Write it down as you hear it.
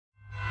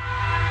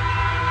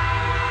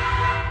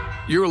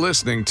You're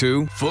listening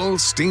to Full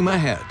Steam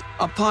Ahead,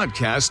 a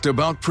podcast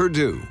about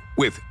Purdue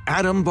with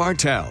Adam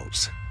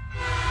Bartels.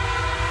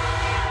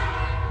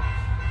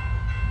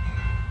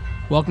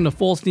 Welcome to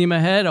Full Steam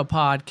Ahead, a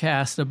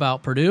podcast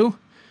about Purdue.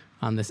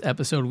 On this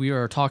episode, we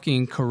are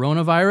talking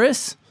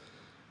coronavirus.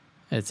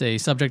 It's a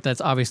subject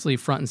that's obviously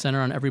front and center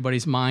on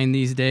everybody's mind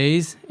these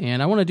days,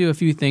 and I want to do a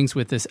few things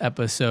with this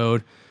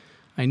episode.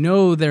 I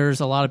know there's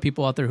a lot of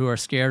people out there who are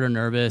scared or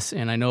nervous,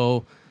 and I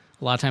know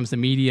a lot of times the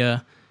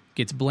media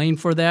gets blamed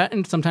for that,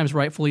 and sometimes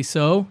rightfully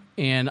so.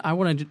 And I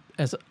want to,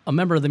 as a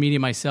member of the media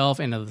myself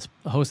and as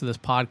a host of this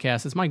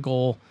podcast, it's my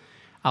goal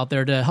out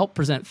there to help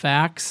present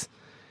facts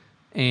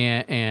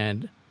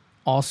and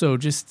also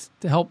just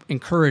to help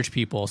encourage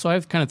people. So I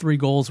have kind of three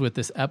goals with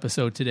this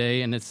episode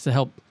today, and it's to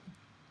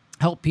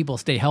help people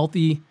stay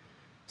healthy,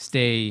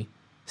 stay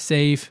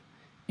safe,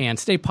 and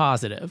stay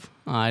positive.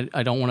 I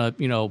don't want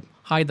to,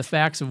 hide the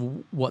facts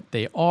of what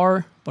they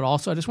are, but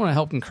also I just want to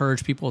help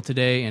encourage people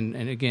today. And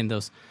again,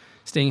 those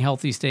staying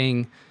healthy,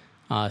 staying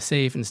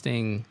safe, and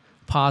staying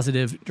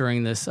positive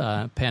during this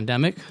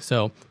pandemic.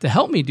 So to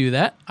help me do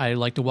that, I'd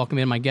like to welcome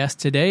in my guest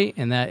today,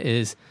 and that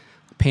is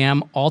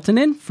Pam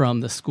Aaltonen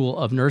from the School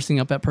of Nursing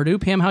up at Purdue.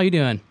 Pam, how are you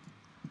doing?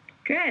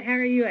 Good. How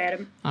are you,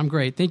 Adam? I'm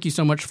great. Thank you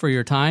so much for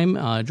your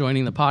time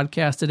joining the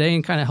podcast today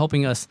and kind of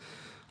helping us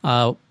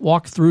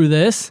walk through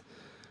this.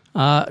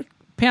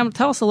 Pam,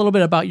 tell us a little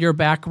bit about your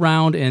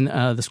background in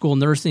the School of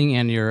Nursing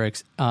and your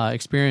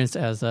experience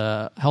as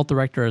a health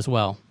director as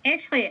well.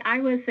 Actually, I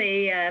was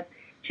a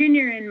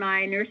junior in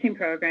my nursing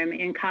program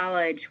in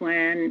college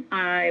when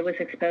I was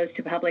exposed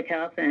to public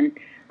health, and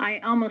I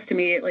almost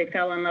immediately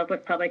fell in love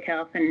with public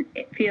health and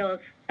feel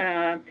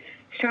as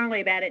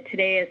strongly about it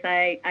today as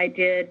I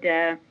did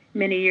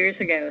many years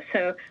ago.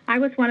 So I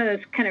was one of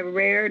those kind of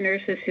rare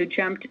nurses who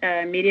jumped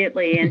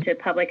immediately into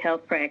public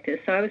health practice.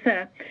 So I was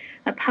a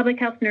public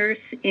health nurse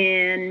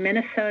in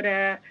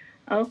Minnesota,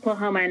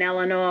 Oklahoma, and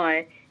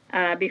Illinois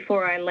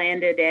before I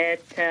landed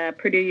at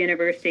Purdue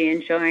University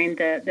and joined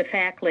the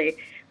faculty,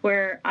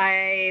 where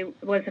I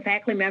was a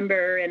faculty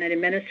member and an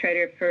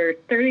administrator for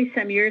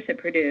 30-some years at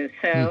Purdue.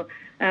 So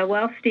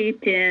well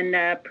steeped in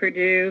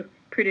Purdue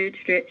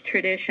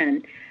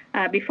tradition.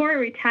 Before I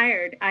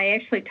retired, I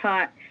actually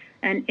taught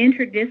an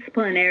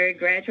interdisciplinary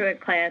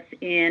graduate class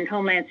in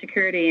Homeland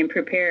Security and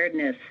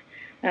Preparedness,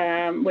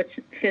 which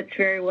fits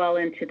very well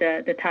into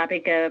the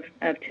topic of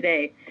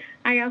today.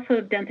 I also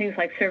have done things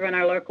like serve on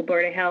our local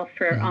Board of Health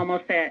for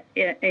almost that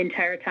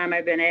entire time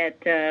I've been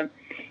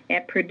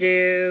at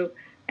Purdue,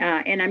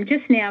 and I'm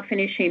just now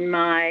finishing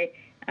my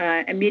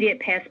immediate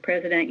past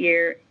president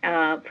year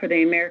for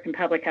the American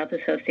Public Health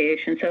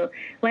Association. So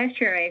last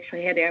year I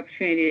actually had the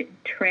opportunity to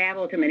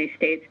travel to many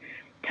states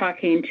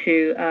talking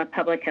to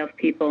public health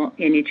people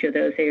in each of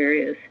those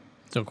areas.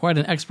 So quite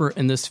an expert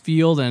in this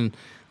field, and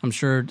I'm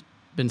sure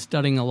been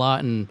studying a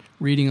lot and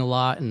reading a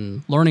lot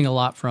and learning a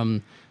lot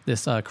from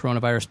this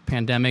coronavirus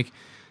pandemic.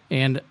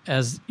 And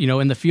as you know,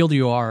 in the field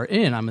you are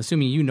in, I'm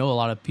assuming you know a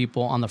lot of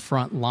people on the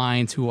front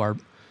lines who are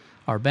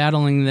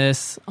battling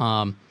this,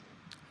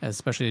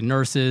 especially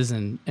nurses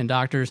and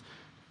doctors.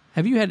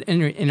 Have you had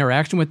any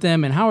interaction with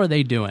them, and how are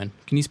they doing?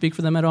 Can you speak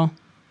for them at all?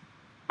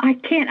 I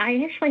can't.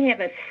 I actually have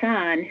a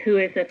son who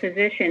is a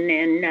physician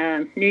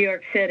in New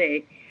York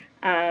City.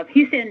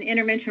 He's in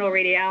interventional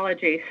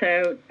radiology,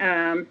 so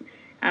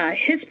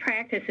his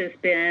practice has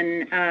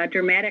been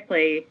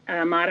dramatically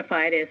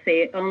modified as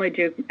they only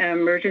do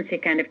emergency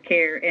kind of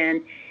care.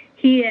 And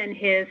he and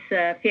his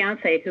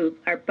fiance, who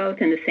are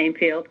both in the same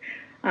field,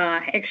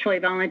 actually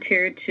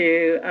volunteered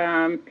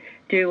to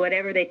do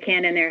whatever they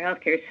can in their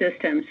healthcare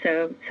system.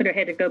 So sort of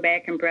had to go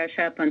back and brush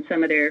up on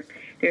some of their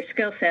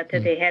skill set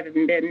that they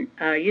haven't been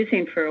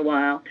using for a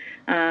while.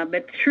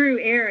 But through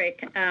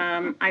Eric,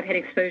 I've had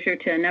exposure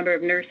to a number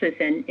of nurses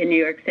in New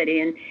York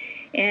City,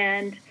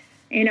 and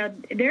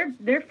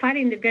they're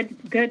fighting the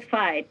good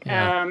fight.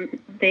 Yeah.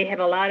 They have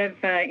a lot of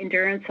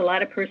endurance, a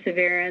lot of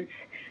perseverance.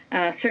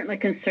 Certainly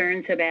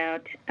concerns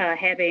about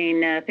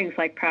having things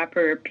like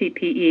proper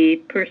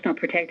PPE, personal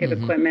protective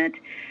equipment,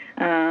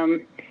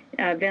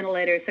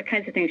 ventilators, the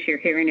kinds of things you're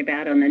hearing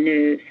about on the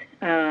news.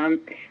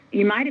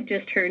 You might have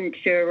just heard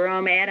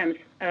Jerome Adams,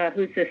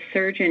 who's the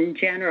Surgeon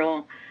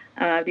General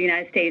of the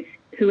United States,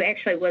 who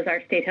actually was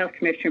our state health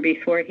commissioner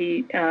before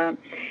he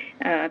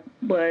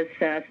was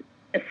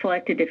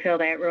selected to fill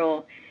that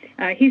role.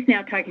 He's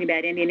now talking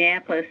about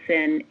Indianapolis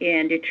and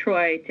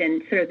Detroit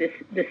and sort of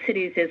the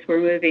cities as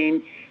we're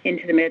moving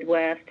into the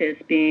Midwest as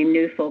being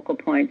new focal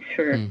points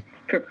for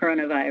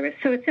coronavirus.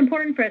 So it's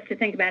important for us to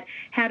think about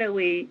how do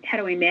we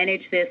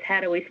manage this? How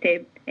do we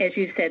stay, as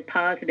you said,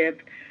 positive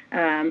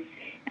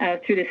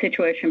through the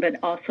situation, but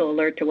also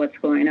alert to what's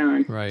going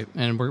on. Right.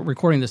 And we're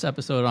recording this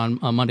episode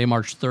on Monday,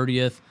 March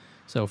 30th.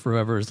 So for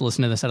whoever is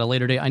listening to this at a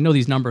later date, I know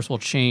these numbers will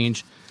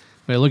change.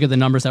 But I look at the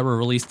numbers that were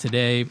released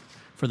today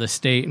for the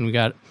state, and we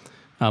got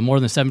more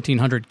than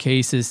 1,700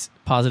 cases,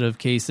 positive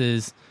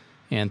cases,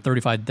 and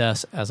 35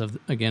 deaths as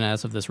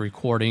of this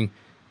recording.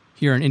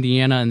 Here in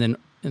Indiana, and then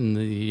in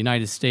the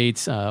United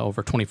States,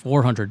 over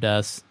 2,400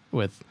 deaths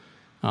with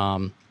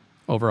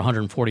over over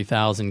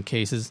 140,000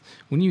 cases.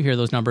 When you hear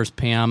those numbers,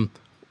 Pam,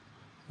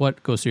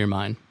 what goes through your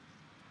mind?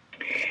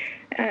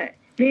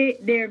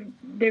 They're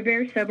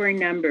very sobering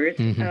numbers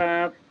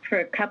for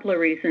a couple of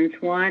reasons.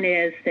 One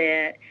is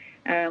that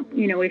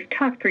we've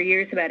talked for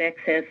years about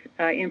excess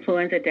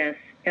influenza deaths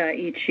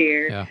each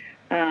year,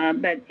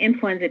 but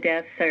influenza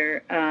deaths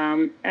are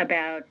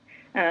about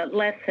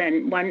less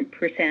than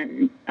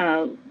 1%,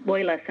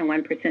 way less than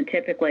 1%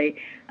 typically,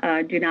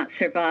 do not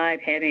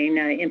survive having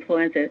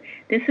influenza.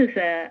 This is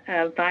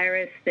a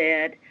virus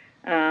that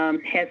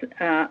has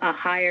a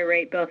higher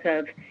rate both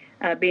of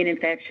being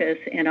infectious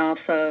and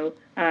also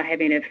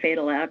having a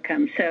fatal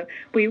outcome. So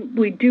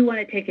we do want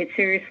to take it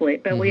seriously,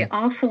 but we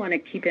also want to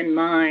keep in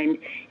mind,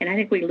 and I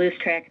think we lose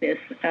track of this,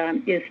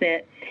 is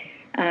that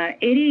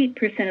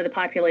 80% of the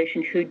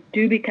population who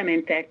do become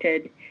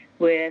infected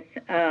with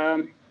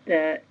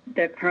the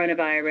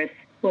coronavirus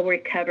will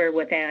recover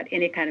without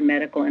any kind of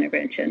medical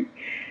intervention.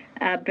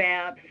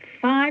 About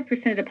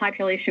 5% of the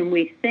population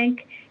we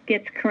think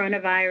gets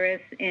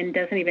coronavirus and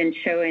doesn't even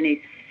show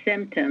any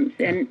symptoms.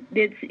 And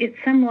it's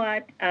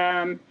somewhat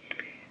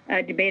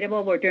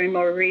debatable. We're doing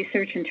more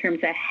research in terms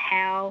of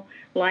how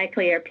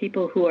likely are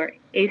people who are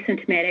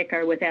asymptomatic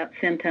or without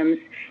symptoms,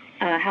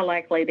 how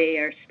likely they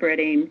are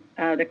spreading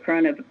the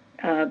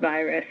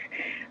coronavirus.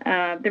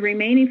 The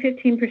remaining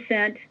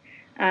 15%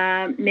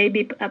 may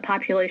be a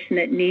population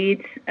that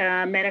needs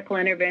medical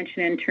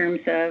intervention in terms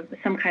of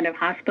some kind of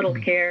hospital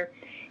care.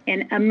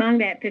 And among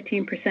that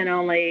 15%,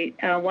 only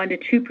 1 to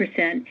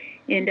 2%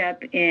 end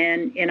up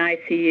in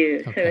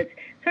ICU. Okay. So it's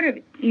sort of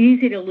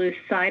easy to lose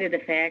sight of the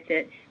fact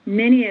that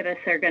many of us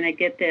are going to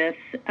get this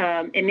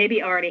and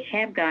maybe already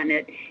have gotten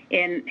it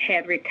and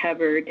have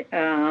recovered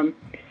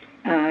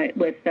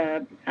with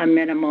a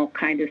minimal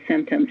kind of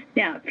symptoms.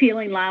 Now,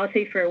 feeling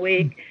lousy for a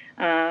week,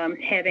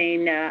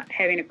 having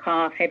a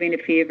cough, having a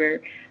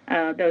fever,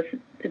 those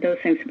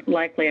things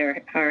likely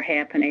are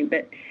happening.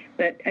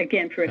 But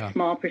again, for a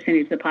small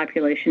percentage of the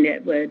population,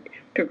 it would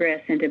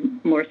progress into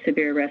more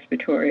severe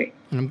respiratory.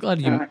 And I'm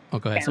glad you.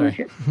 Go ahead.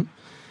 Sorry.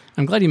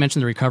 I'm glad you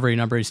mentioned the recovery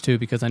numbers too,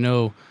 because I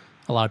know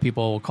a lot of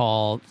people will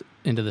call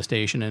into the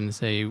station and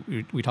say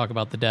we talk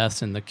about the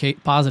deaths and the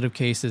positive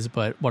cases,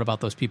 but what about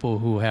those people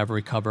who have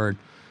recovered?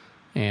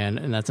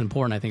 And that's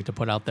important, I think, to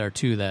put out there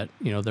too. That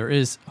there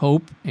is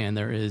hope and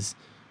there is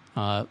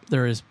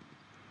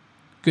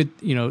good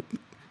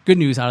good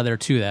news out of there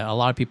too, that a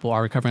lot of people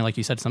are recovering. Like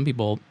you said, some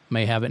people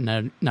may have it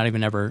and not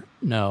even ever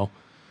know.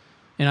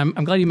 And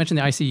I'm glad you mentioned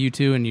the ICU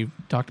too, and you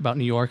talked about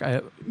New York.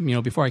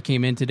 Before I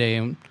came in today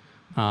and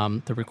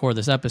to record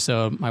this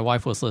episode, my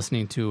wife was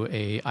listening to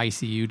a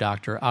ICU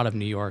doctor out of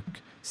New York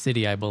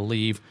City, I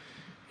believe,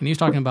 and he was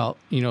talking about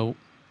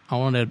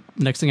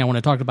next thing I want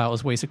to talk about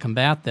was ways to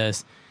combat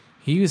this.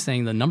 He was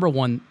saying the number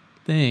one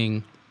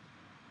thing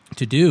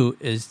to do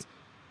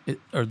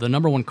or the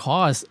number one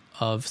cause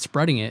of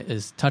spreading it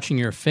is touching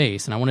your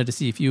face. And I wanted to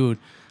see if you would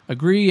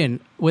agree and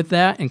with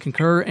that and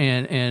concur,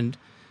 and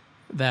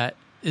that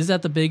is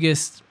that the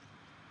biggest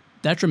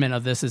detriment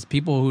of this is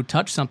people who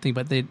touch something,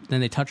 but then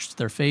they touch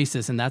their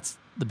faces, and that's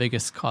the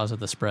biggest cause of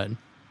the spread.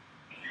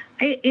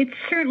 It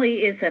certainly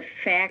is a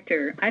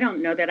factor. I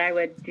don't know that I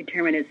would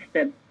determine it's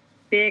the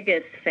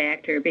biggest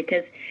factor,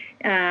 because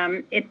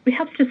it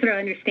helps to sort of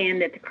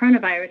understand that the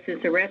coronavirus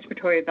is a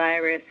respiratory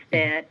virus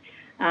that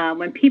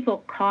when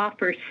people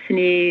cough or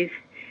sneeze,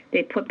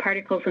 they put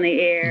particles in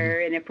the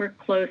air, and if we're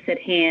close at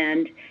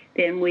hand,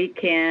 then we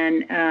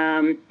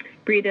can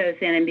breathe those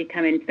in and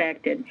become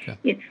infected. Okay.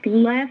 It's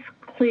less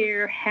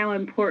clear how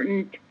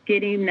important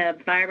getting the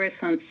virus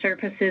on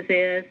surfaces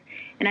is,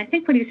 and I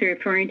think what he's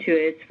referring to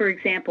is, for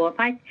example,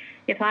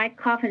 if I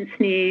cough and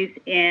sneeze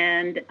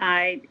and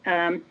I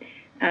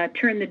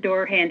turn the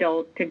door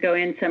handle to go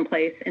in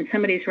someplace, and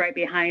somebody's right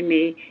behind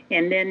me,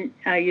 and then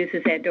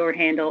uses that door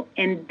handle,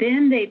 and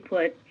then they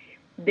put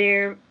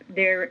their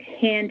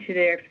hand to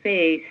their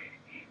face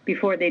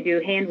before they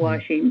do hand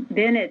washing,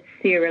 then it's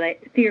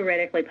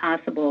theoretically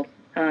possible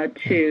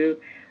to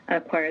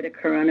acquire the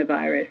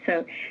coronavirus.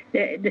 So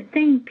the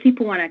thing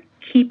people want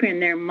to keep in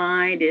their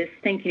mind is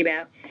thinking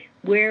about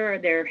where are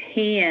their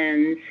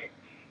hands,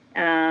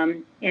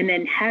 and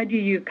then how do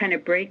you kind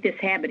of break this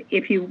habit?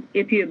 If you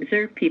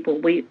observe people,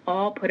 we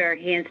all put our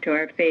hands to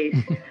our face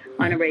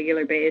on a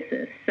regular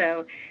basis.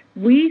 So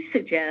we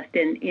suggest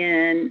in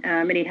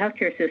many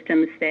healthcare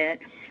systems that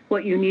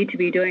what you need to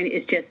be doing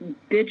is just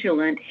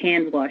vigilant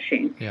hand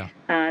washing. Yeah.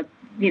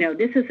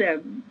 This is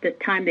the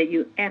time that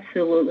you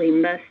absolutely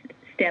must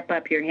step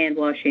up your hand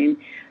washing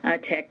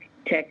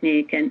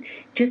technique. And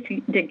just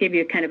to give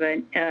you kind of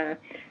a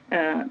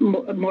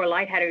more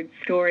lighthearted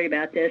story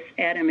about this,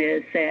 Adam,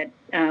 is that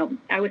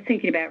I was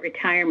thinking about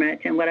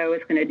retirement and what I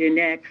was going to do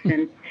next.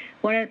 And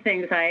one of the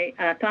things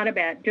I thought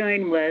about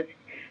doing was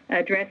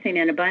dressing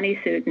in a bunny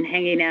suit and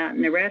hanging out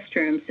in the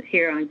restrooms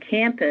here on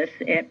campus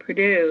at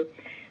Purdue,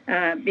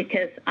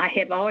 because I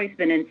have always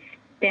been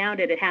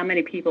astounded at how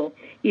many people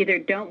either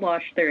don't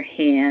wash their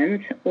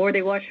hands or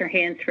they wash their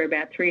hands for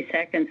about 3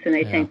 seconds and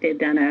they think they've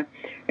done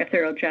a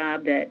thorough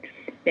job, that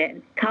that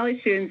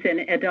college students and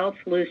adults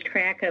lose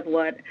track of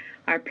what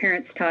our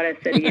parents taught us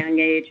at a young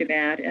age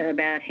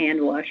about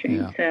hand washing.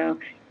 Yeah. So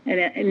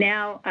and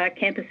now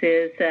campus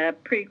is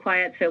pretty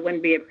quiet, so it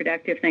wouldn't be a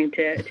productive thing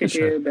to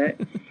Sure. do.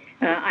 But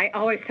I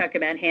always talk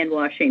about hand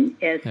washing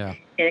as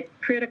a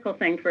critical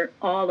thing for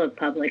all of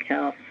public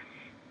health.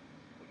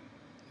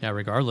 Yeah,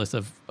 regardless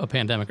of a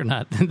pandemic or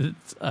not,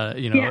 it's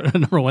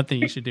number one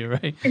thing you should do,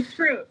 right? It's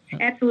true,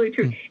 absolutely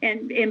true.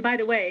 And by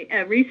the way,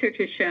 research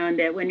has shown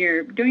that when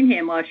you're doing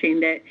hand washing,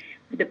 that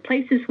the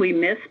places we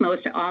miss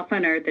most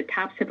often are the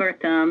tops of our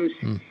thumbs,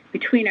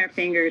 between our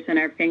fingers and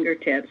our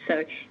fingertips.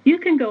 So you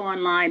can go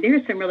online.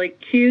 There's some really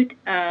cute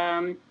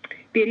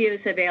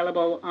videos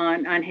available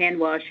on hand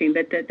washing,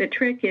 but the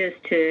trick is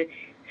to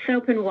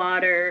soap and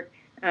water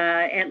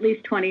at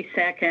least 20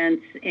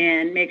 seconds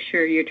and make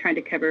sure you're trying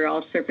to cover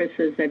all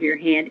surfaces of your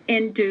hand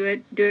and do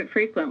it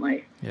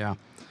frequently. Yeah.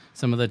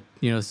 Some of the,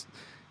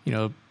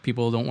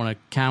 people don't want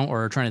to count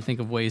or are trying to think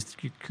of ways to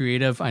get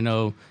creative. I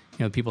know,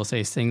 people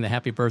say sing the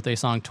happy birthday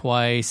song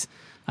twice.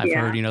 I've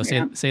heard,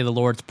 say the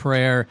Lord's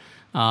Prayer.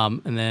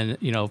 And then,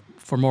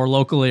 for more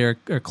locally or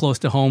close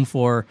to home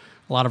for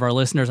a lot of our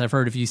listeners, I've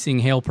heard if you sing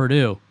Hail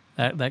Purdue,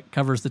 that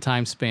covers the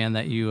time span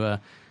that you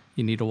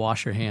need to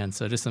wash your hands.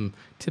 So just some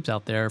tips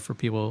out there for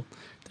people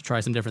to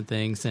try some different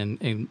things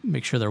and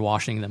make sure they're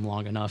washing them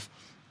long enough.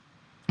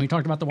 We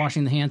talked about the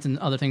washing the hands and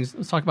other things.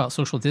 Let's talk about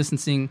social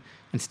distancing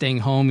and staying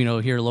home,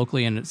 here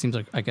locally. And it seems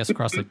like, I guess,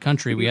 across the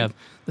country, we have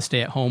the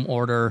stay-at-home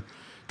order.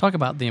 Talk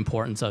about the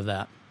importance of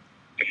that.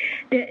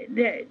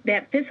 It's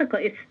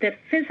the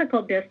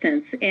physical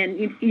distance, and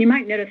you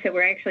might notice that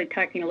we're actually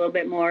talking a little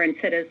bit more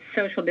instead of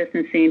social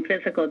distancing,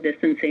 physical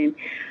distancing.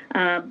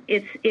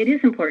 It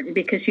is important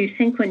because you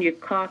think when you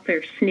cough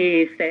or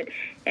sneeze that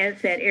as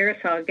that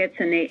aerosol gets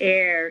in the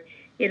air,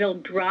 it'll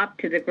drop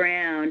to the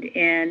ground,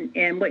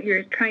 and what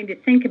you're trying to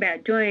think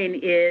about doing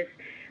is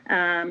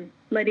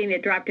letting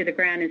it drop to the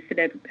ground instead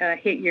of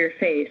hit your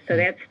face. So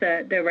that's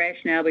the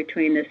rationale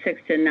between the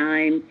 6 to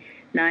 9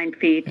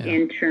 feet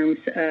in terms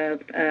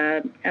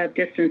of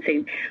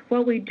distancing.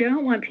 What we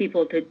don't want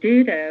people to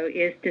do, though,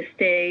 is to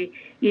stay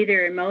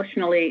either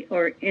emotionally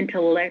or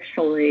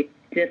intellectually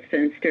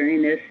distanced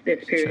during this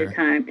period of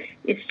time.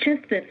 It's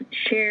just the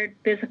shared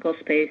physical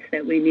space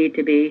that we need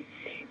to be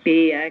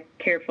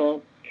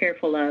careful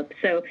of.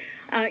 So,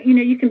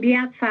 you can be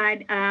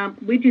outside.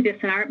 We do this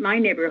in my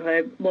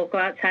neighborhood. We'll go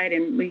outside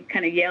and we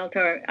kind of yell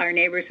to our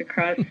neighbors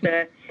across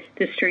the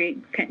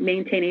street,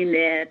 maintaining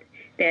that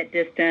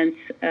distance,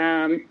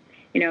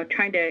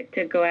 trying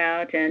to go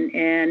out and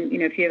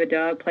if you have a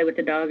dog, play with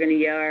the dog in the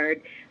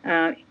yard.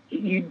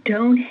 You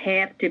don't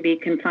have to be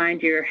confined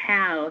to your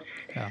house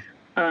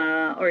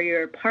or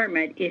your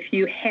apartment if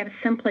you have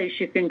someplace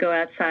you can go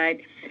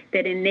outside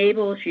that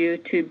enables you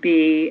to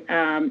be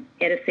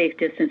at a safe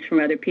distance from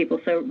other people.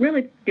 So it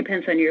really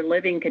depends on your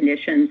living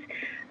conditions,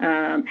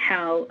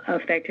 how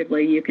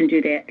effectively you can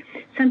do that.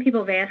 Some people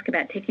have asked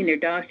about taking their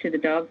dogs to the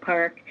dog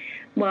park.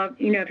 Well,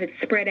 if it's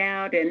spread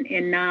out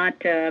and not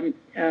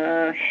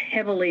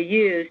heavily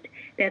used,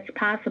 that's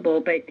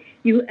possible. But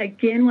you,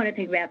 again, want to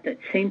think about that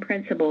same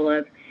principle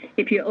of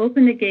if you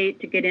open the gate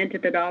to get into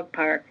the dog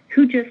park,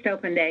 who just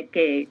opened that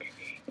gate?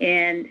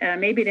 And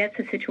maybe that's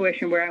a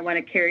situation where I want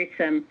to carry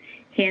some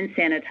hand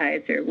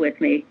sanitizer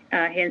with me,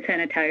 hand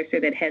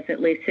sanitizer that has at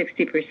least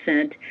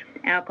 60%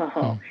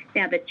 alcohol.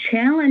 Now, the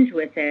challenge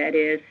with that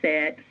is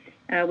that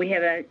we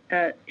have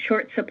a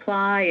short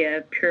supply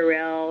of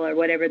Purell or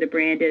whatever the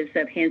brand is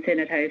of hand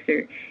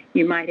sanitizer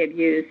you might have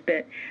used.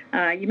 But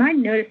you might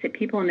notice that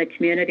people in the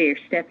community are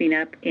stepping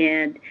up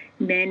and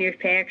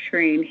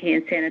manufacturing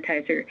hand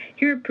sanitizer.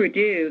 Here at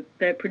Purdue,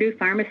 the Purdue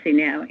Pharmacy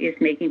now is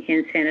making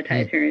hand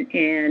sanitizer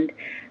and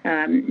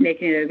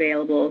making it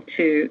available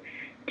to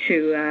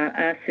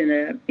us in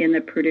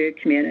the Purdue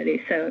community.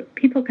 So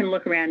people can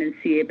look around and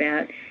see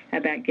about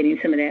getting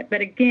some of that.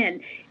 But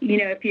again,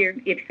 if you're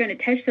going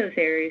to touch those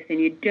areas and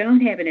you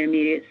don't have an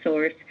immediate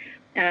source,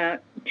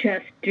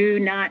 just do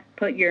not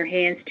put your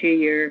hands to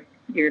your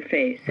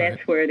face. Right.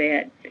 That's where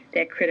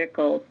that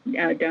critical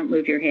don't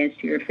move your hands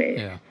to your face.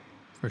 Yeah,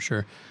 for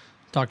sure.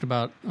 Talked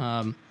about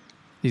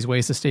these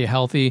ways to stay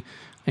healthy,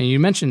 and you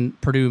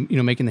mentioned Purdue,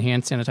 making the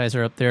hand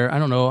sanitizer up there. I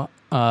don't know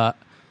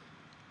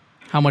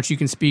how much you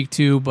can speak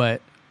to,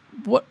 but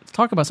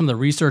talk about some of the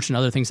research and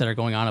other things that are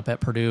going on up at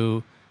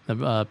Purdue,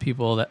 the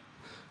people that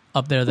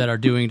up there that are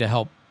doing to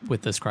help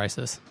with this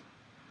crisis.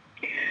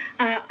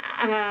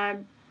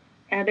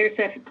 There's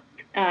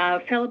a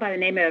fellow by the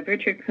name of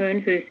Richard Kuhn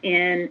who's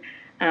in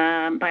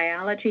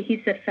biology.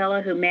 He's the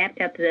fellow who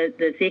mapped out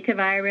the Zika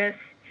virus.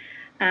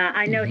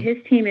 I know his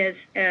team is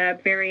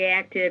very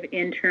active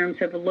in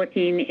terms of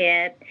looking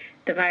at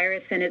the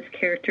virus and its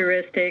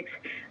characteristics.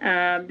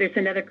 There's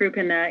another group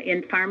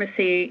in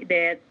pharmacy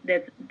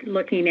that's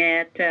looking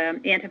at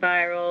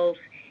antivirals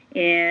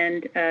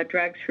and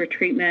drugs for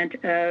treatment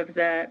of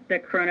the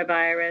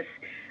coronavirus.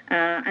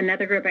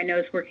 Another group I know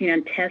is working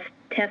on test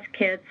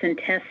kits and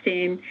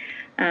testing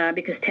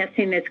because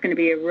testing is going to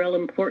be a real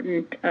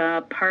important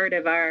part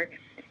of our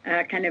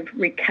kind of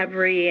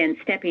recovery and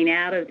stepping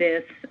out of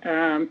this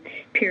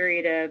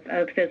period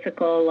of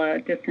physical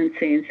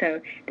distancing.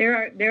 So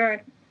there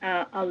are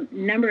a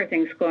number of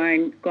things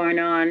going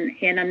on,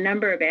 and a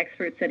number of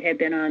experts that have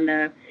been on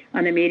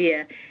the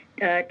media.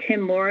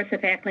 Tim Morris, a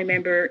faculty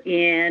member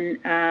in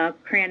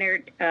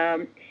Krannert,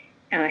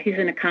 he's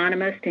an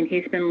economist, and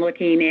he's been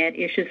looking at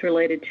issues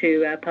related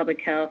to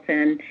public health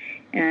and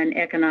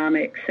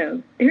economics.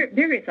 So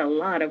there is a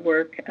lot of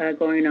work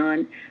going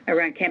on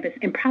around campus,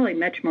 and probably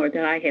much more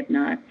that I have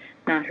not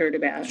heard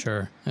about.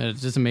 Sure.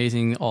 It's just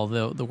amazing all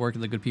the work that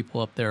the good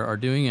people up there are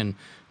doing, and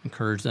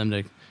encourage them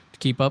to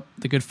keep up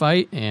the good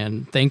fight,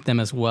 and thank them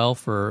as well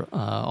for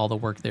all the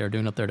work they are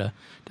doing up there to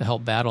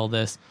help battle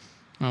this.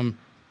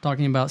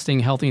 Talking about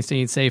staying healthy and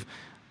staying safe,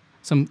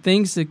 some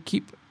things to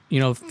keep,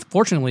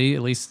 fortunately,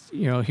 at least,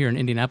 here in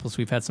Indianapolis,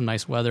 we've had some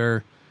nice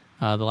weather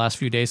the last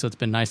few days, so it's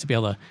been nice to be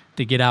able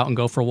to get out and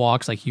go for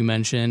walks, like you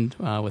mentioned,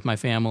 with my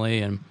family,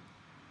 and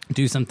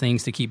do some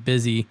things to keep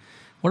busy.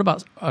 What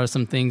about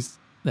some things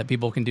that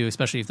people can do,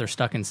 especially if they're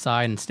stuck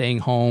inside and staying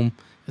home,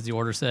 as the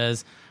order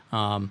says,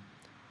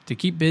 to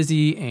keep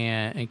busy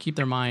and keep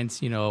their minds,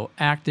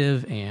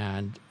 active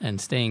and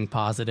staying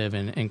positive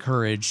and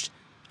encouraged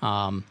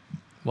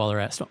while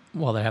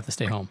they have to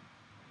stay home?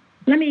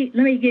 Let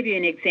me give you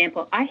an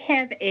example. I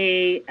have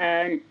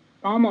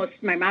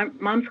my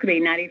mom's going to be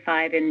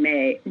 95 in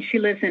May, and she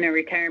lives in a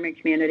retirement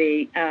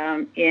community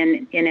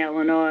in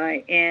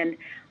Illinois. And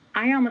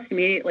I almost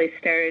immediately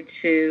started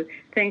to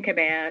think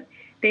about,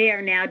 they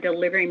are now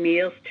delivering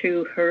meals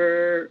to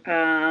her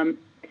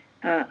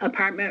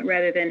apartment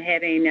rather than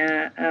having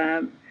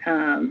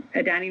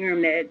a dining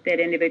room that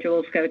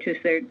individuals go to.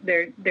 So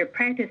they're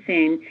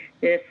practicing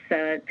this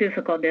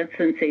physical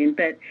distancing,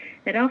 but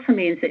it also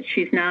means that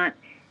she's not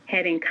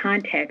having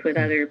contact with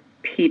other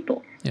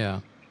people.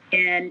 Yeah.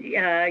 And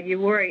you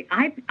worry.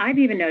 I've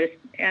even noticed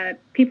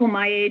people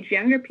my age,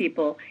 younger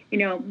people,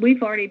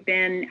 we've already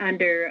been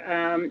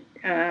under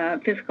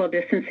physical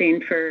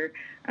distancing for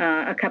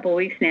a couple of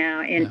weeks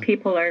now, and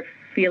people are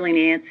feeling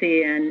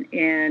antsy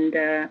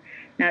and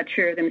not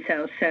sure of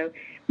themselves. So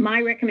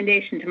my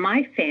recommendation to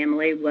my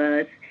family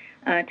was,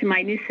 to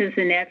my nieces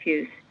and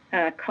nephews,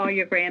 call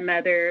your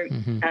grandmother,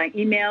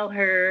 email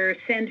her,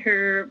 send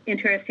her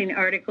interesting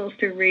articles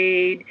to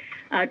read,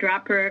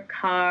 drop her a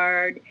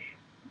card.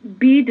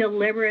 Be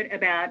deliberate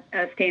about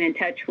staying in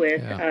touch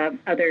with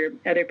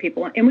other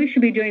people. And we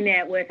should be doing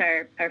that with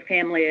our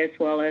family as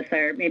well as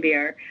our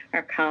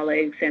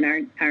colleagues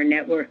and our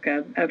network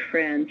of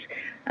friends.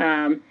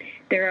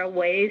 There are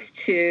ways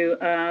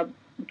to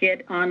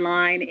get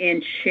online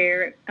and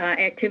share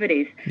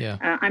activities. Yeah.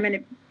 I'm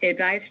an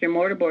advisor to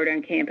Mortarboard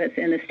on campus,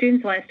 and the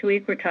students last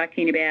week were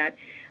talking about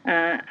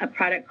a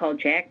product called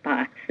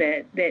Jackbox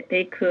that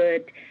they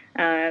could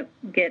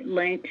get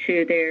linked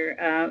to their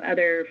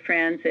other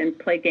friends and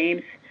play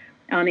games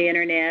on the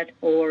internet,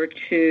 or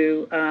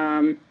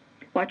to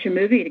watch a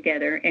movie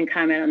together and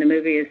comment on the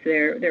movie as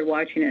they're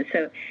watching it.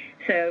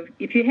 So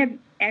if you have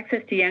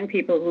access to young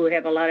people who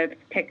have a lot of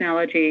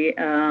technology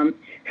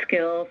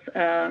skills,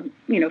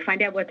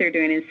 find out what they're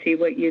doing and see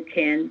what you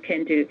can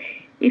do.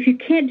 If you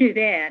can't do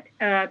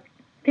that,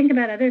 think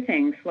about other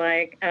things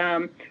like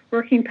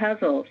working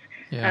puzzles,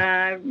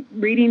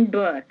 reading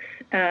books,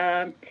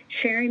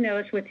 sharing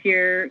those with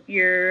your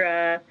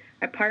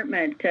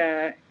apartment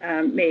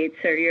mates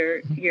or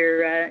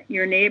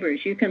your neighbors.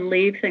 You can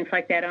leave things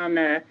like that on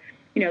the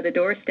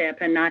doorstep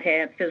and not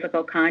have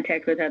physical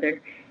contact with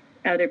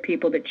other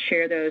people that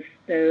share those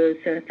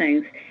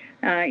things.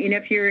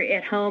 If you're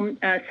at home,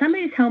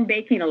 somebody's home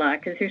baking a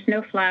lot because there's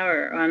no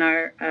flour on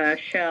our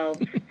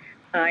shelves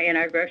in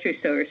our grocery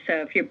stores.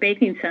 So if you're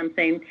baking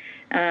something,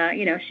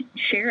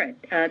 share it.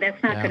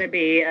 That's not going to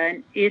be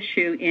an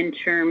issue in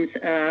terms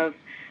of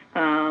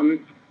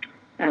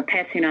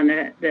passing on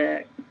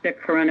the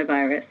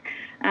coronavirus.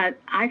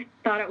 I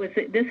thought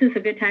this is a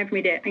good time for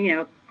me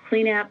to,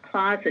 clean out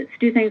closets,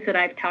 do things that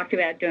I've talked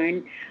about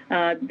doing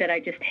that I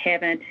just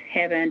haven't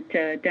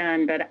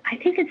done. But I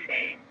think it's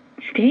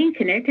staying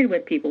connected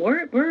with people.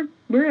 We're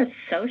a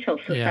social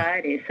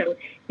society, so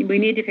we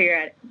need to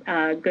figure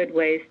out good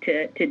ways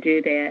to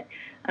do that.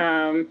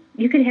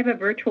 You can have a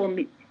virtual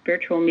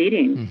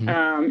meeting,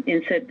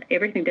 and so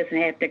everything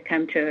doesn't have to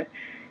come to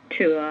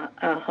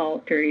a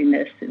halt during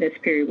this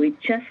period. We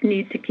just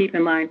need to keep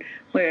in mind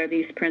what are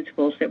these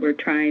principles that we're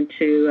trying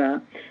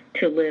to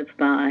live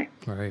by.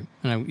 Right.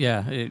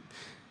 And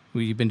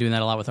we've been doing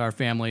that a lot with our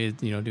family,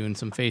 doing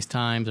some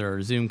FaceTimes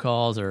or Zoom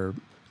calls or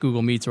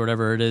Google Meets or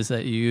whatever it is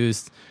that you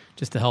use,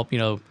 just to help,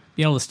 being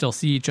able to still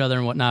see each other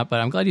and whatnot.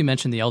 But I'm glad you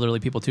mentioned the elderly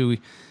people too,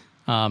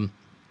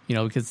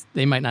 because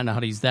they might not know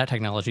how to use that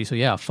technology. So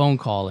a phone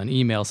call and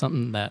email,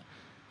 something that,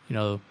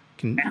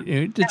 can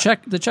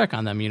to check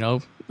on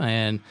them,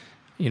 and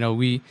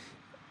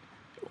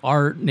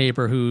our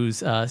neighbor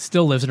who's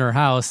still lives in her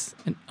house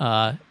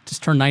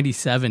just turned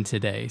 97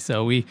 today.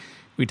 So we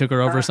took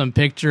her over some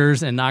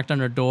pictures and knocked on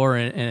her door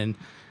and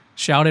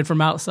shouted from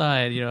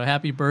outside,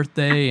 happy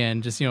birthday,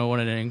 and just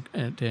wanted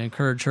to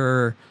encourage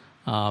her.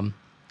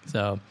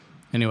 So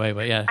anyway,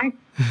 but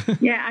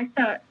Yeah, I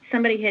saw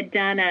somebody had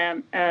done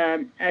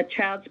a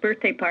child's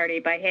birthday party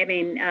by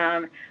having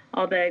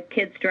all the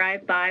kids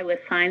drive by with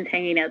signs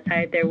hanging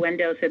outside their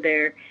windows of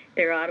their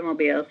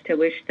automobiles to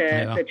wish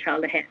the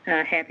child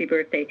a happy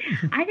birthday.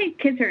 I think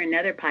kids are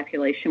another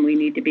population we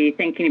need to be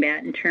thinking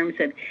about in terms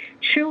of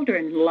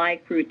children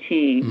like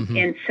routine.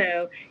 And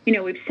so,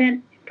 we've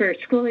sent for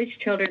school-age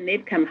children,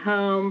 they've come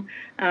home.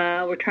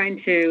 We're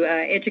trying to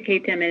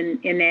educate them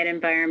in that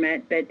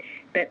environment, but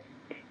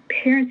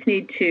parents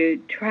need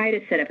to try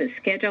to set up a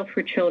schedule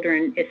for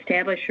children,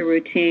 establish a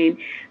routine.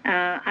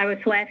 I was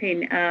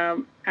laughing.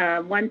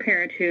 One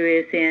parent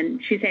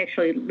she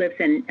actually lives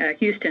in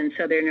Houston,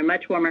 so they're in a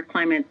much warmer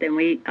climate than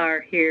we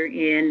are here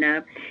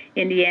in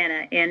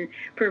Indiana. And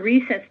for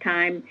recess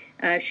time,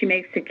 she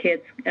makes the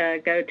kids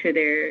go to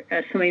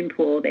their swimming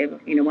pool. They have,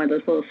 one of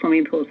those little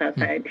swimming pools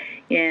outside,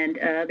 and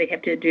they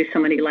have to do so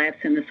many laps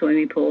in the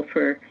swimming pool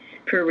for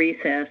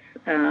recess.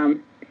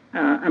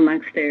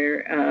 Amongst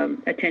their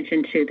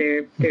attention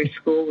to their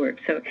schoolwork.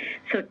 So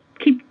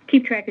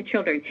keep track of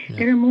children. Yeah.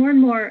 There are more and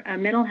more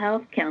mental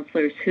health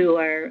counselors who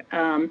are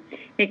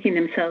making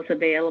themselves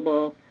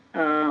available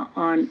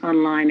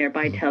online or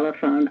by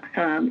telephone.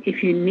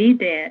 If you need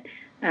that,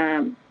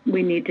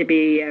 we need to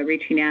be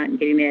reaching out and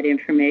getting that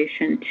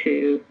information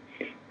to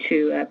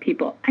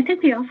people. I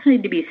think we also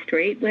need to be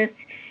straight with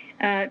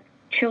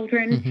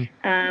children.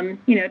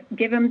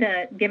 Give them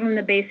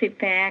the basic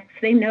facts.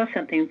 They know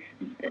something's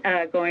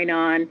going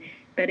on,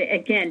 but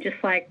again, just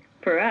like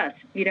for us,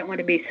 you don't want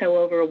to be so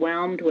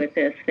overwhelmed with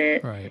this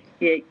that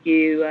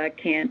you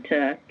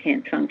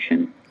can't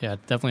function. Yeah,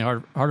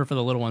 definitely harder for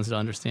the little ones to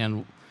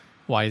understand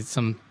why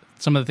some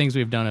of the things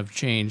we've done have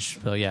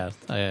changed. So yeah,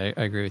 I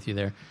agree with you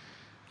there.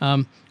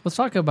 Let's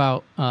talk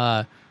about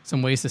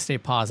some ways to stay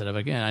positive.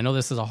 Again, I know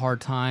this is a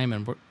hard time,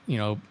 and we're,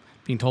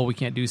 being told we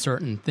can't do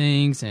certain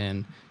things,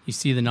 and you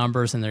see the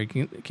numbers, and they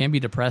can be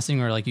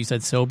depressing or, like you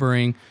said,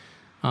 sobering.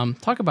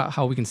 Talk about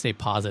how we can stay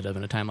positive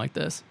in a time like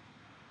this.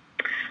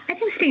 I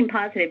think staying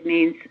positive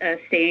means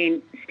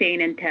staying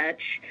in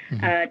touch,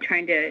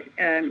 trying to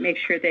make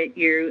sure that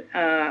you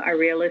are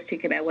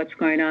realistic about what's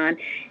going on.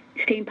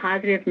 Staying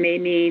positive may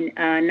mean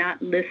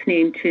not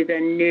listening to the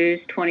news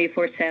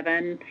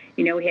 24/7.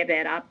 We have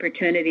that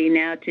opportunity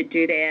now to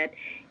do that.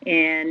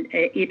 And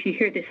if you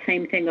hear the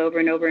same thing over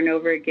and over and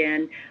over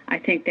again, I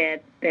think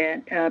that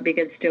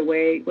begins to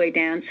weigh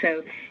down.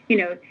 So,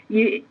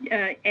 you,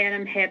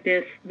 Adam, have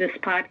this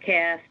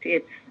podcast.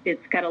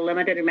 It's got a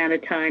limited amount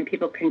of time.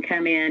 People can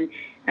come in,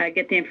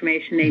 get the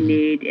information they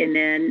need, and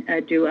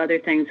then do other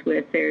things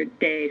with their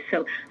day.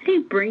 So I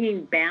think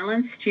bringing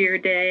balance to your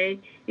day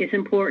is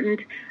important.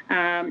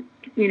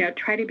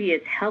 Try to be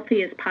as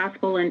healthy as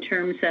possible in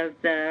terms of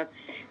the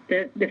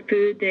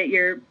food that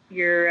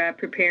you're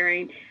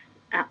preparing.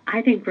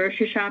 I think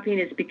grocery shopping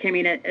is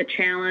becoming a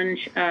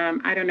challenge.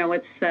 I don't know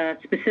what's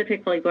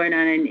specifically going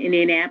on in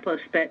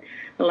Indianapolis, but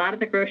a lot of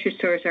the grocery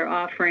stores are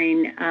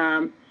offering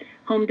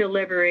home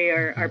delivery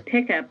or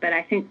pickup, but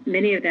I think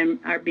many of them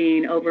are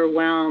being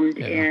overwhelmed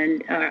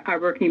and are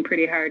working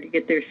pretty hard to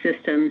get their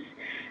systems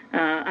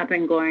up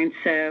and going.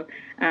 So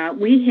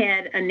we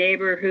had a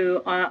neighbor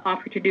who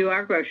offered to do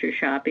our grocery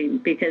shopping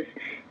because,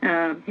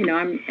 I'm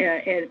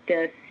at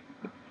the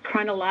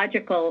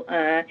chronological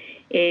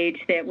age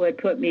that would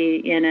put me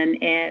in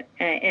an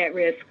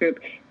at-risk group.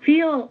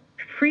 Feel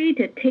free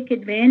to take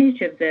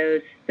advantage of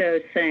those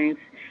things.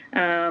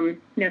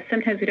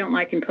 Sometimes we don't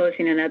like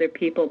imposing on other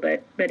people,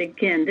 but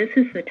again, this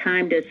is the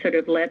time to sort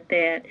of let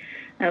that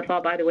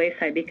fall by the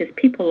wayside because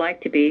people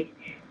like to be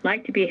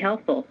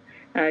helpful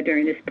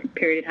during this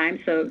period of time.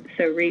 So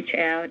reach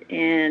out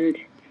and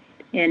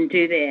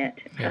do that.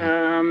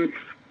 Yeah.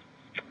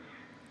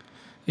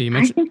 You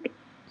mentioned.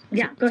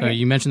 Go ahead.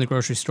 You mentioned the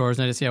grocery stores,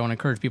 and I want to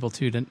encourage people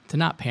to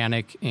not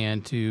panic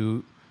and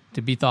to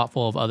be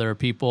thoughtful of other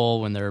people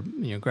when they're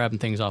grabbing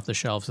things off the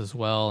shelves as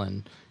well,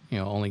 and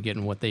only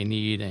getting what they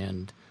need,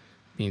 and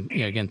being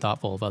again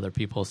thoughtful of other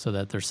people so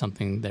that there's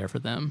something there for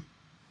them.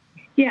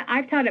 Yeah,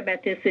 I've thought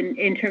about this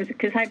in terms of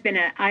because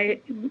I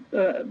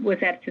was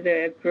at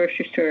the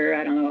grocery store,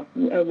 I don't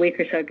know, a week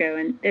or so ago,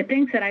 and the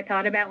things that I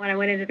thought about when I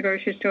went into the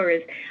grocery store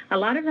is a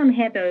lot of them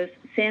had those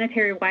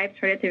sanitary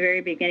wipes right at the very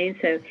beginning,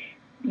 so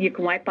you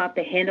can wipe off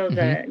the handle of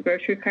the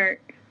grocery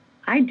cart.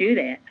 I do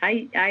that.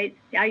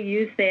 I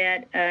use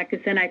that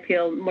because then I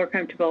feel more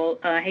comfortable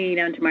hanging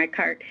onto my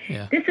cart.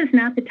 Yeah. This is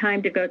not the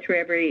time to go through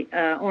every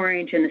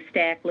orange in the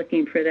stack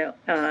looking for the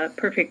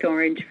perfect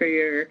orange for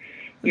your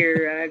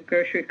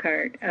grocery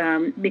cart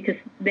because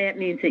that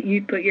means that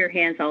you put your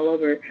hands all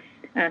over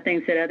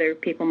things that other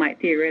people might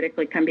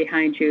theoretically come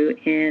behind you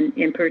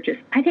and purchase.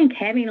 I think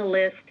having a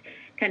list,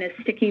 kind of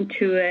sticking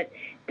to it,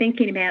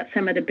 thinking about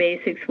some of the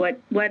basics,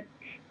 what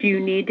do you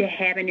need to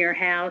have in your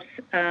house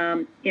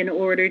in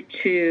order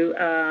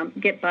to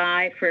get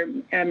by for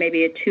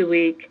maybe a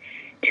two-week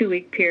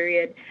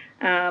period?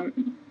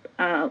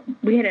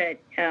 We had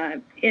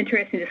an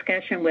interesting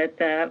discussion with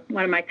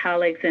one of my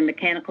colleagues in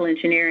mechanical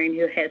engineering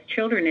who has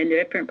children in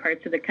different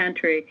parts of the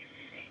country,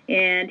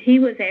 and he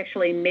was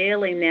actually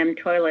mailing them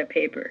toilet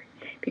paper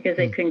because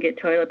they couldn't get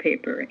toilet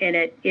paper. And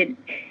it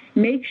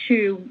makes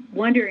you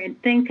wonder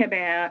and think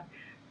about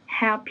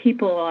how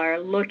people are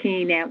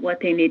looking at what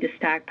they need to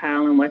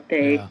stockpile and what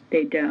they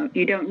don't.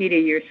 You don't need a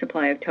year's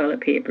supply of toilet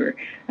paper.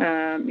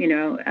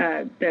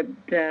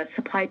 The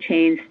supply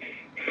chains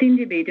seem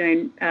to be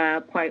doing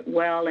quite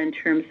well in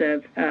terms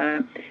of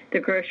the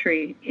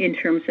grocery, in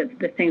terms of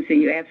the things that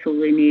you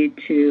absolutely need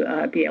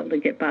to be able to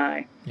get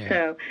by.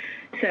 Yeah.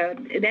 So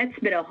that's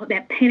been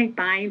that panic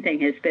buying thing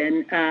has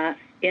been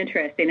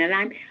interesting,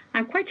 and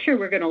I'm quite sure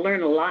we're going to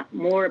learn a lot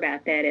more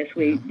about that as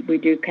we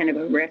do kind of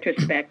a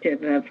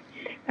retrospective of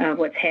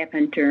what's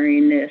happened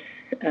during this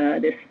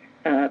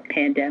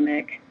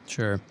pandemic.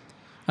 Sure.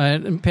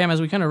 And Pam, as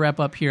we kind of wrap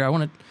up here,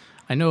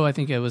 I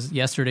think it was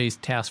yesterday's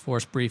task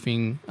force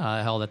briefing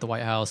held at the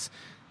White House.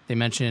 They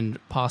mentioned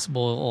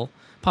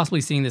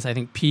possibly seeing this, I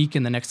think, peak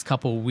in the next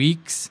couple of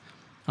weeks.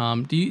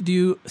 Do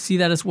you see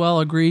that as well?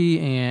 Agree?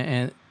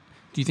 And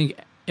do you think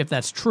if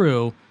that's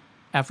true,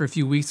 after a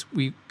few weeks,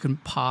 we can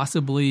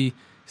possibly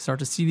start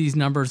to see these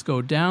numbers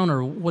go down?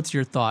 Or what's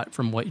your thought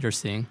from what you're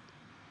seeing?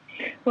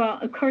 Well,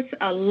 of course,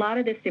 a lot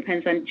of this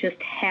depends on just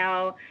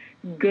how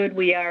good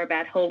we are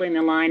about holding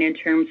the line in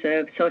terms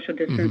of social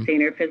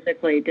distancing or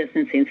physically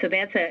distancing. So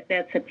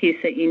that's a piece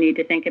that you need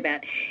to think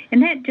about.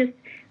 And that just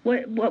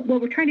what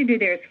we're trying to do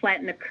there is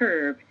flatten the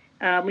curve.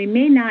 We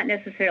may not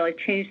necessarily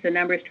change the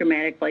numbers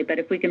dramatically, but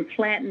if we can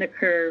flatten the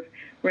curve,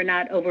 we're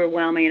not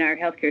overwhelming our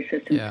healthcare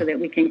system so that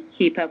we can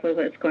keep up with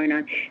what's going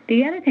on.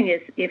 The other thing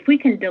is, if we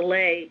can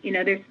delay,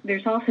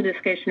 there's also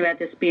discussion about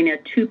this being a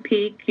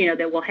two-peak,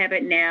 that we'll have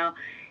it now.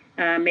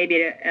 Maybe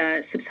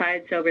it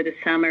subsides over the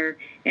summer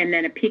and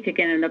then a peak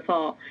again in the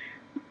fall.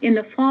 In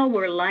the fall,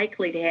 we're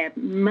likely to have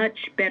much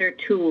better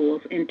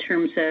tools in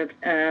terms of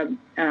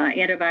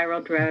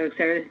antiviral drugs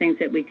or other things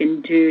that we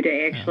can do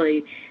to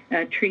actually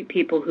treat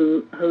people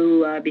who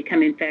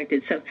become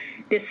infected. So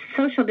this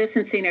social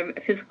distancing or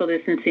physical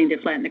distancing to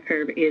flatten the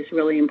curve is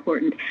really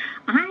important.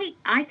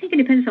 I think it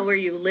depends on where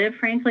you live,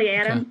 frankly,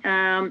 Adam.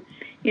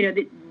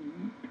 Okay.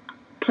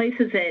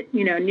 Places that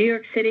New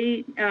York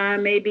City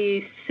may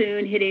be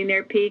soon hitting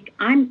their peak.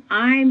 I'm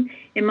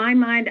in my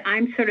mind,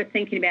 I'm sort of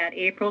thinking about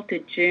April to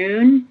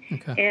June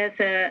as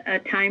a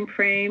time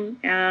frame.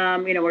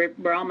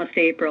 We're almost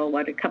April.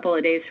 A couple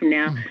of days from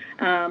now.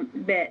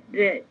 That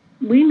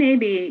we may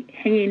be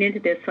hanging into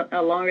this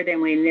longer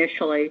than we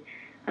initially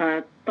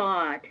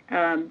thought,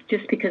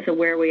 just because of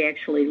where we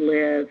actually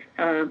live.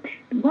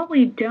 What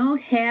we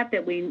don't have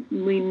that we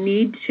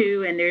need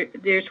to, and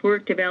there's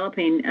work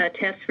developing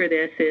tests for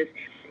this, is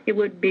it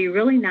would be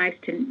really nice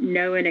to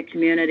know in a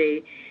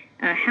community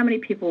how many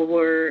people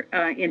were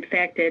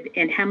infected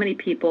and how many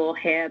people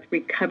have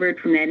recovered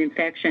from that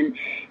infection,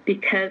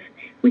 because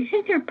we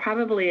think there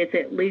probably is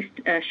at least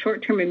a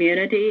short-term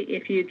immunity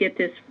if you get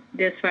this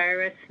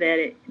virus,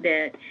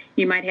 that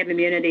you might have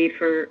immunity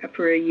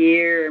for a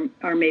year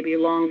or maybe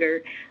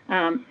longer.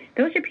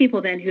 Those are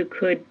people then who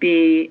could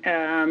be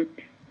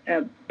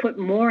put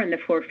more in the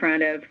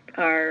forefront of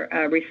our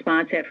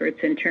response efforts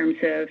in terms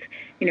of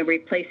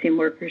replacing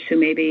workers who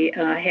maybe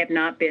have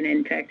not been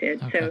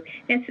infected. Okay. So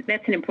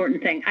that's an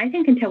important thing. I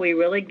think until we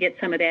really get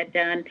some of that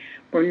done,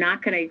 we're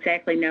not going to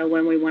exactly know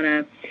when we want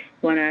to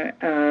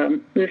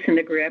loosen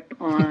the grip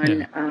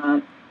on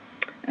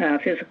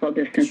physical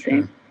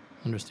distancing. Sure.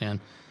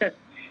 Understand.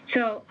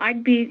 So I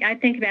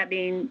think about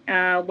being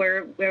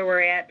where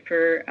we're at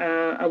for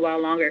a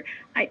while longer.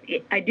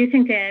 I do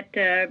think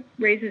that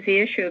raises the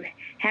issue of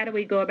how do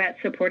we go about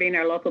supporting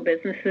our local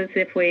businesses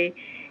if we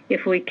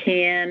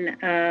can.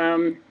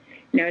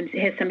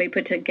 Has somebody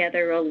put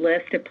together a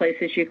list of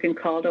places you can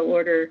call to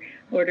order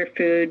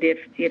food if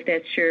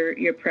that's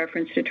your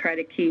preference, to try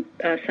to keep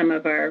some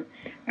of our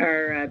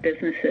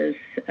businesses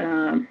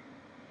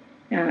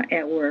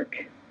at work.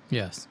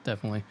 Yes,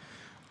 definitely.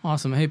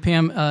 Awesome. Hey,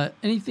 Pam,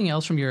 anything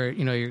else from your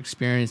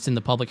experience in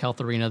the public health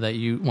arena that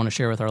you want to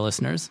share with our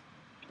listeners?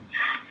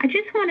 I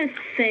just want to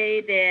say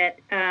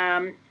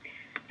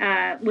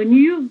that when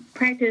you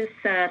practice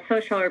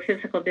social or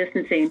physical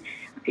distancing,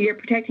 you're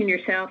protecting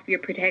yourself, you're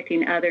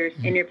protecting others,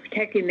 and you're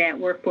protecting that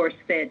workforce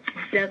that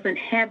doesn't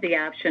have the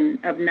option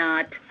of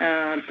not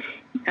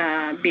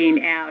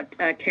being out,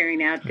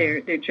 carrying out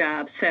their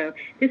jobs. So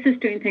this is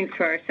doing things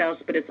for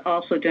ourselves, but it's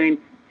also doing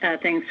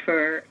things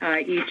for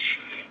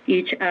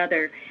each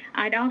other.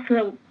 I'd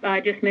also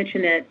just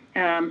mention that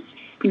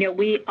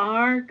we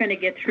are going to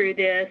get through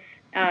this.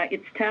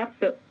 It's tough,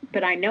 but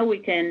I know we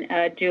can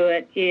do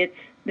it.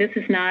 This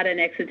is not an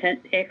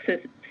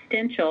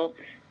existential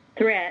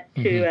threat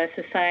to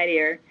society,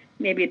 or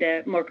maybe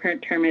the more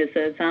current term is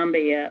a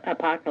zombie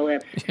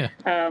apocalypse. Yeah.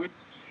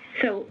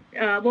 So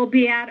we'll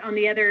be out on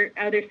the other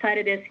side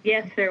of this.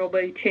 Yes, there will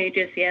be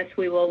changes. Yes,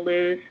 we will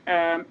lose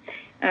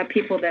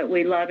people that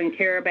we love and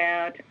care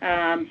about,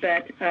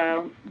 but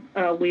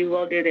we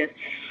will do this.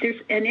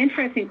 There's an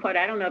interesting quote,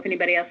 I don't know if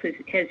anybody else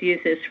has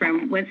used this,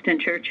 from Winston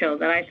Churchill,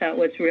 that I thought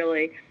was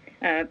really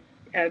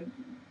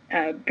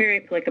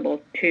very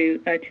applicable to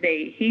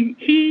today.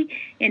 He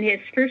in his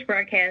first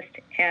broadcast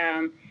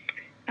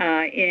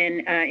in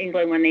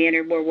England when they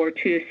entered World War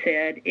II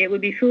said, "It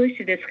would be foolish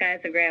to disguise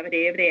the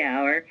gravity of the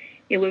hour.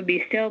 It would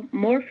be still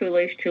more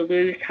foolish to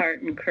lose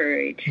heart and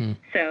courage."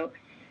 So,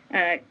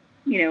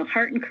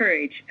 heart and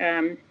courage.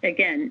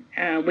 Again,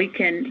 we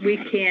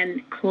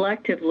can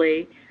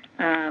collectively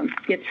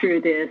get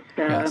through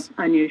this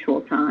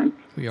unusual time.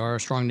 We are a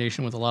strong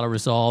nation with a lot of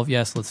resolve.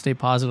 Yes, let's stay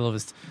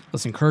positive.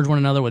 Let's encourage one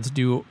another. Let's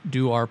do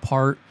our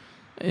part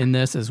in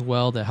this as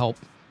well to help,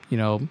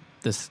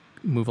 this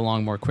move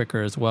along more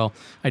quicker as well.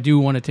 I do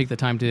want to take the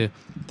time to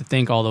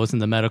thank all those in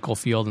the medical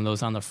field and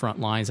those on the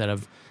front lines that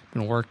have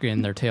been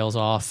working their tails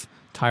off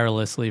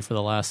tirelessly for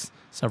the last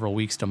several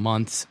weeks to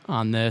months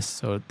on this.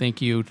 So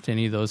thank you to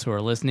any of those who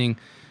are listening.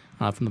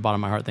 From the bottom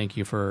of my heart, thank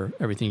you for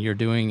everything you're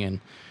doing, and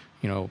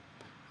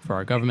for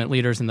our government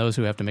leaders and those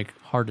who have to make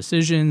hard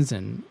decisions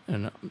and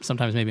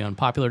sometimes maybe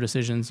unpopular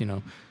decisions.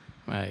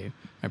 My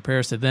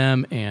prayers to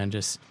them, and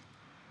just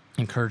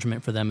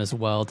encouragement for them as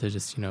well to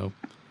just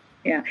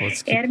Yeah.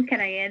 Adam, can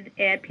I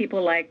add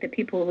people like the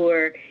people who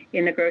are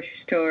in the grocery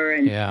store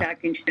and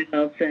stocking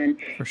shelves and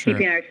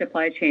keeping our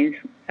supply chains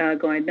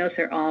going? Those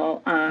are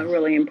all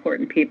really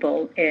important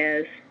people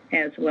as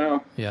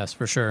well. Yes,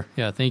 for sure.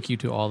 Yeah, thank you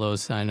to all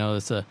those. I know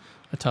it's a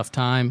tough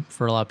time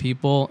for a lot of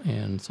people,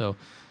 and so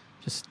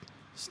just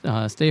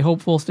stay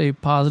hopeful, stay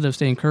positive,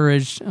 stay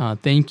encouraged.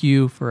 Thank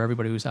you for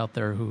everybody who's out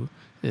there who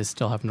is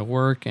still having to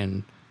work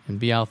and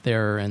be out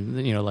there,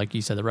 and like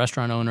you said, the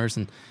restaurant owners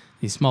and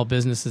these small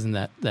businesses and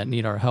that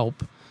need our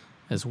help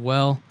as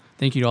well.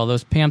 Thank you to all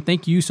those. Pam,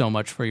 thank you so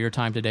much for your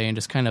time today and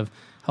just kind of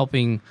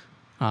helping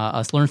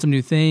us learn some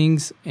new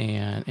things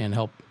and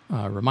help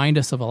remind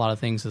us of a lot of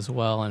things as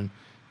well, and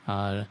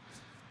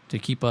to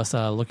keep us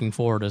looking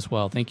forward as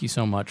well. Thank you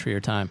so much for your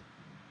time.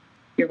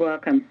 You're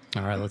welcome.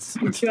 All right, let's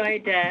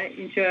enjoyed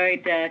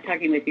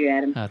talking with you,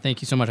 Adam.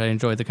 Thank you so much. I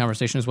enjoyed the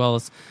conversation as well.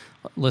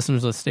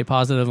 Listeners, let's stay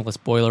positive. Let's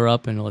boiler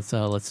up, and let's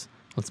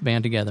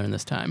band together in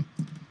this time.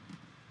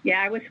 Yeah,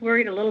 I was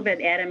worried a little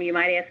bit, Adam. You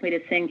might ask me to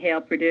sing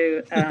Hail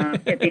Purdue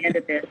at the end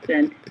of this,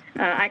 and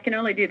I can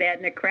only do that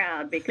in a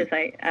crowd because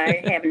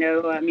I have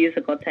no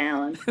musical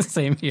talent.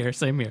 Same here.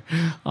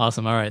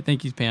 Awesome. All right.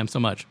 Thank you, Pam, so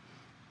much.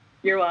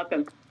 You're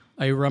welcome.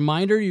 A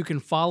reminder, you can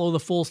follow the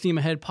Full Steam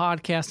Ahead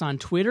podcast on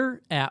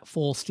Twitter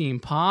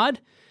 @FullSteamPod,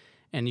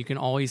 and you can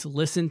always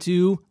listen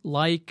to,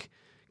 like,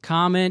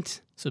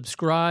 comment,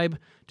 subscribe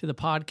to the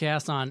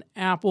podcast on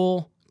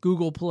Apple,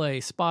 Google Play,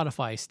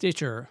 Spotify,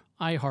 Stitcher,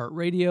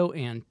 iHeartRadio,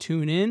 and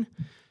TuneIn.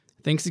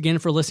 Thanks again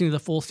for listening to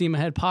the Full Steam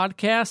Ahead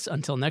podcast.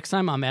 Until next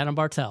time, I'm Adam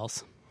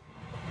Bartels.